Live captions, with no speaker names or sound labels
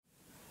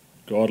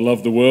God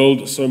loved the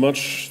world so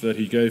much that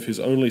he gave his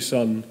only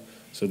Son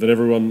so that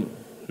everyone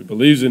who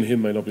believes in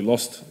him may not be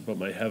lost but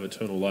may have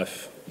eternal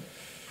life.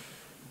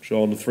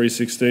 John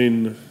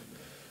 3:16,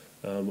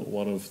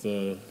 one of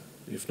the,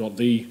 if not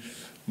the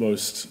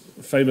most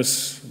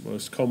famous,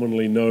 most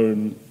commonly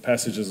known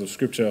passages of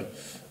Scripture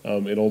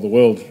in all the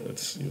world.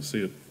 You'll see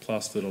it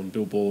plastered on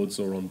billboards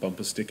or on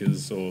bumper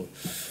stickers, or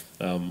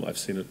I've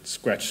seen it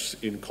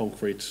scratched in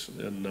concrete,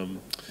 and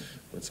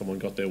when someone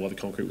got there while the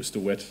concrete was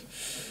still wet.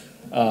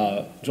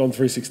 John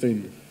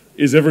 3:16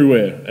 is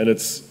everywhere, and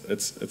it's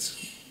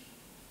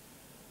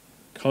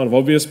kind of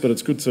obvious, but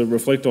it's good to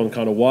reflect on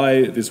kind of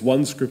why this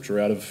one scripture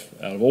out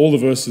of all the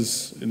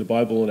verses in the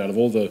Bible and out of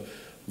all the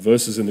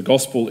verses in the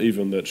gospel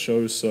even that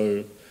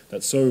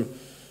so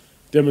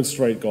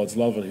demonstrate God's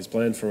love and his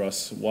plan for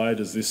us, why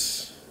does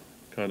this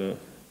kind of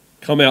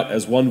come out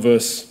as one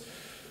verse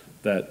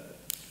that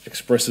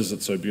expresses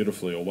it so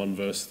beautifully, or one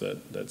verse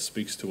that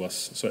speaks to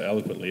us so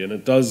eloquently? And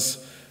it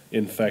does,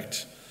 in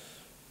fact,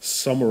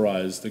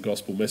 summarize the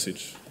gospel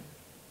message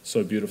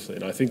so beautifully.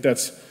 And I think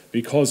that's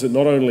because it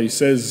not only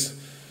says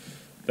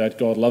that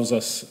God loves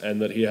us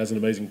and that he has an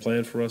amazing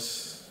plan for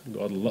us,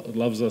 God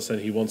loves us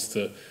and he wants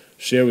to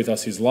share with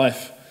us his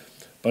life,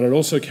 but it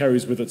also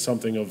carries with it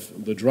something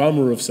of the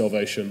drama of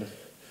salvation,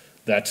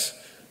 that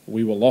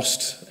we were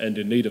lost and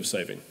in need of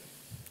saving.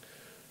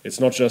 It's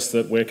not just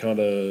that we're kind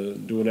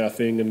of doing our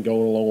thing and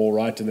going along all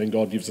right and then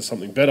God gives us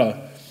something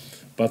better,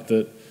 but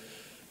that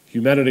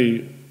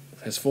humanity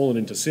has fallen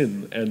into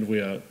sin and we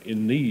are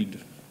in need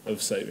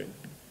of saving.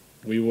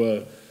 We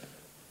were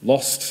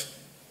lost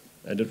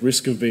and at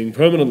risk of being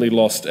permanently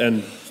lost,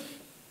 and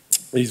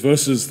these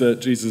verses that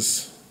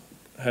Jesus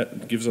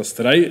gives us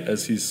today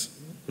as he's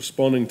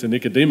responding to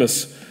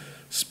Nicodemus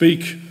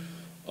speak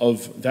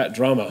of that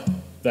drama,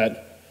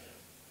 that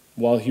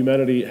while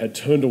humanity had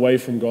turned away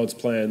from God's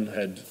plan,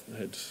 had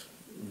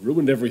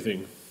ruined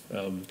everything,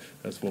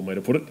 that's one way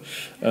to put it,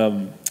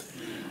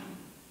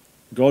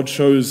 God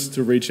chose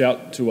to reach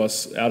out to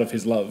us out of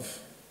his love,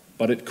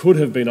 but it could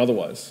have been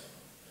otherwise.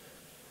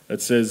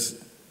 It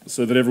says,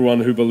 so that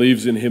everyone who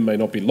believes in him may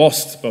not be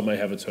lost, but may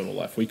have eternal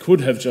life. We could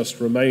have just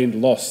remained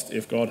lost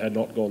if God had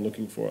not gone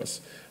looking for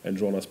us and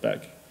drawn us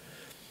back.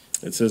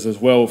 It says as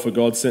well, for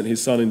God sent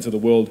his Son into the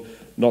world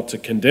not to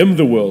condemn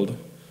the world,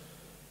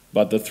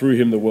 but that through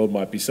him the world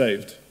might be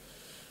saved.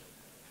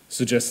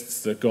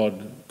 Suggests that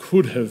God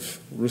could have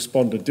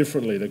responded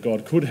differently, that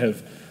God could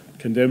have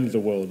condemned the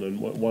world. And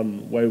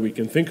one way we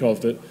can think of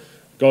that,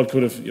 God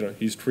could have,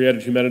 he's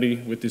created humanity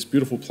with this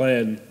beautiful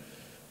plan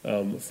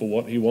for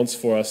what he wants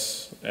for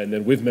us, and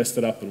then we've messed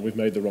it up and we've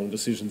made the wrong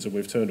decisions and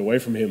we've turned away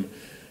from him.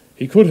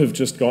 He could have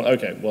just gone,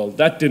 okay, well,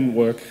 that didn't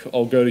work,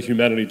 I'll go to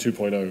Humanity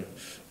 2.0,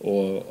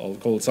 or I'll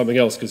call it something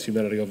else because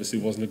humanity obviously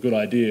wasn't a good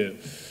idea,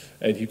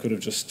 and he could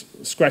have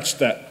just scratched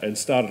that and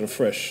started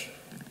afresh.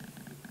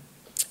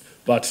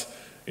 But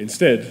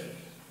instead,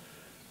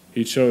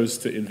 he chose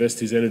to invest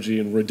his energy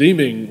in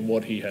redeeming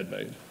what he had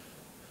made,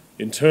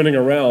 in turning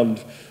around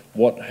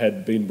what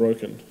had been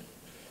broken,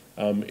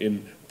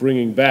 in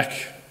bringing back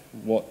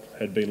what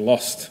had been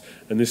lost.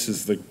 And this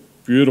is the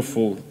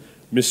beautiful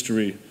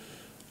mystery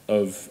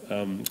of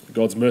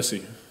God's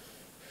mercy,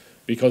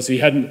 because he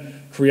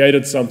hadn't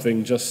created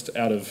something just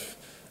out of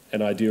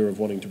an idea of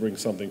wanting to bring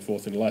something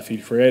forth in life. He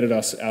created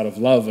us out of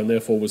love and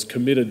therefore was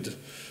committed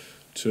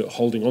to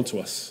holding on to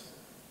us,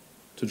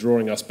 to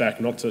drawing us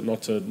back, not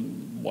to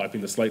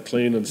wiping the slate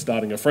clean and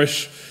starting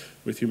afresh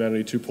with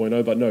Humanity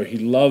 2.0, but no, he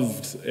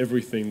loved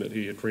everything that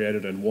he had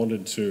created and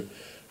wanted to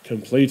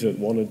complete it,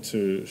 wanted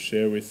to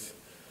share with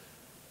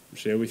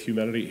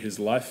humanity his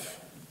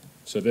life,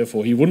 so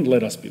therefore he wouldn't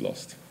let us be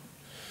lost.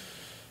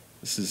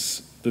 This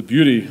is the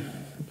beauty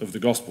of the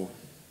gospel.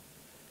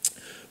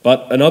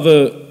 But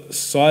another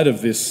side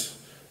of this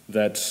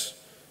that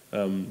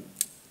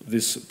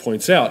this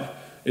points out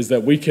is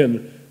that we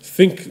can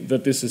think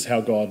that this is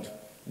how God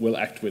will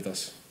act with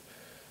us.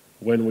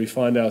 When we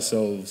find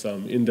ourselves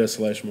in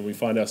desolation, when we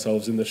find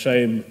ourselves in the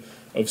shame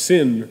of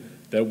sin,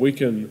 that we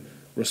can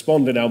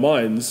respond in our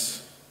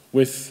minds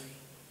with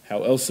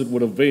how else it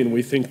would have been.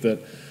 We think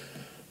that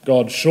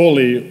God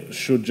surely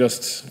should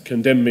just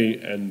condemn me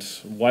and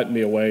wipe me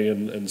away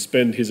and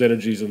spend his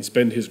energies and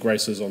spend his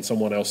graces on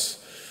someone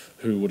else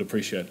who would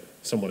appreciate it,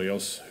 somebody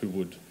else who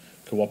would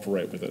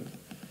cooperate with it.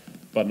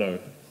 But no,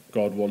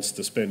 God wants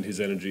to spend his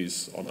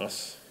energies on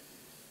us.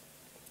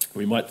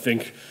 We might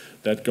think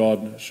that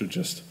God should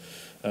just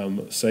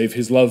save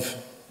his love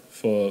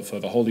for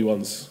the holy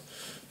ones,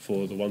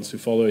 for the ones who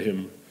follow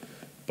him.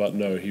 But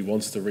no, he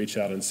wants to reach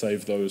out and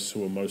save those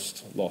who are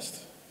most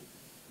lost.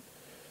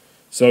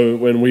 So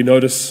when we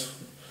notice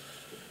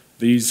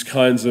these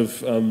kinds of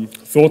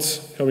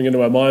thoughts coming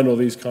into our mind, or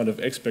these kind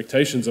of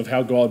expectations of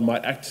how God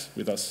might act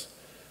with us,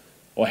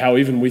 or how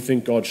even we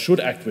think God should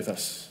act with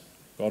us,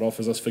 God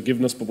offers us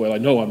forgiveness, but we're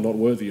like, no, I'm not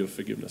worthy of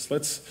forgiveness.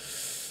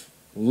 Let's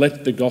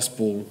let the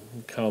gospel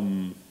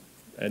come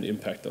and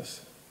impact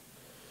us.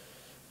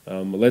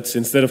 Let's,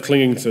 instead of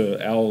clinging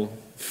to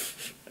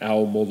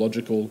our more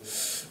logical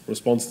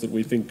response that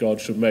we think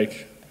God should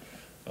make,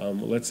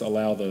 Let's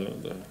allow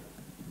the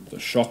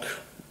shock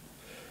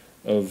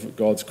of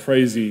God's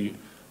crazy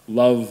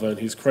love and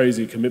his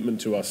crazy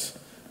commitment to us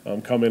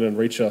come in and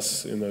reach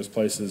us in those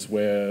places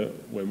where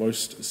we're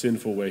most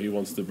sinful, where he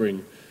wants to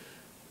bring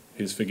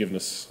his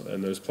forgiveness,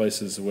 and those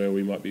places where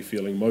we might be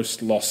feeling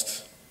most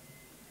lost,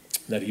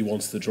 that he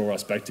wants to draw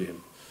us back to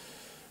him.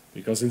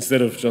 Because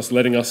instead of just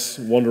letting us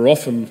wander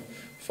off and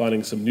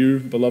finding some new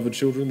beloved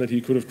children that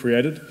he could have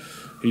created,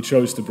 he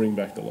chose to bring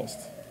back the lost.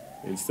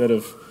 Instead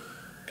of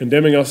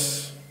condemning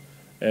us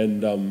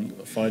and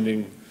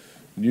finding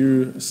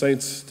new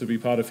saints to be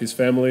part of his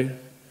family,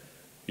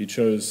 he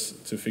chose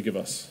to forgive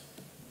us.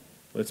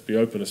 Let's be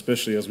open,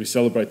 especially as we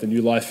celebrate the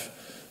new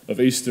life of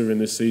Easter in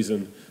this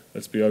season.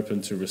 Let's be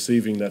open to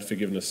receiving that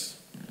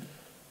forgiveness,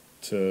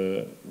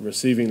 to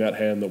receiving that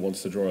hand that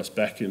wants to draw us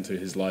back into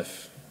his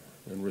life,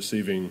 and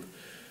receiving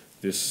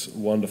this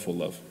wonderful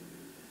love.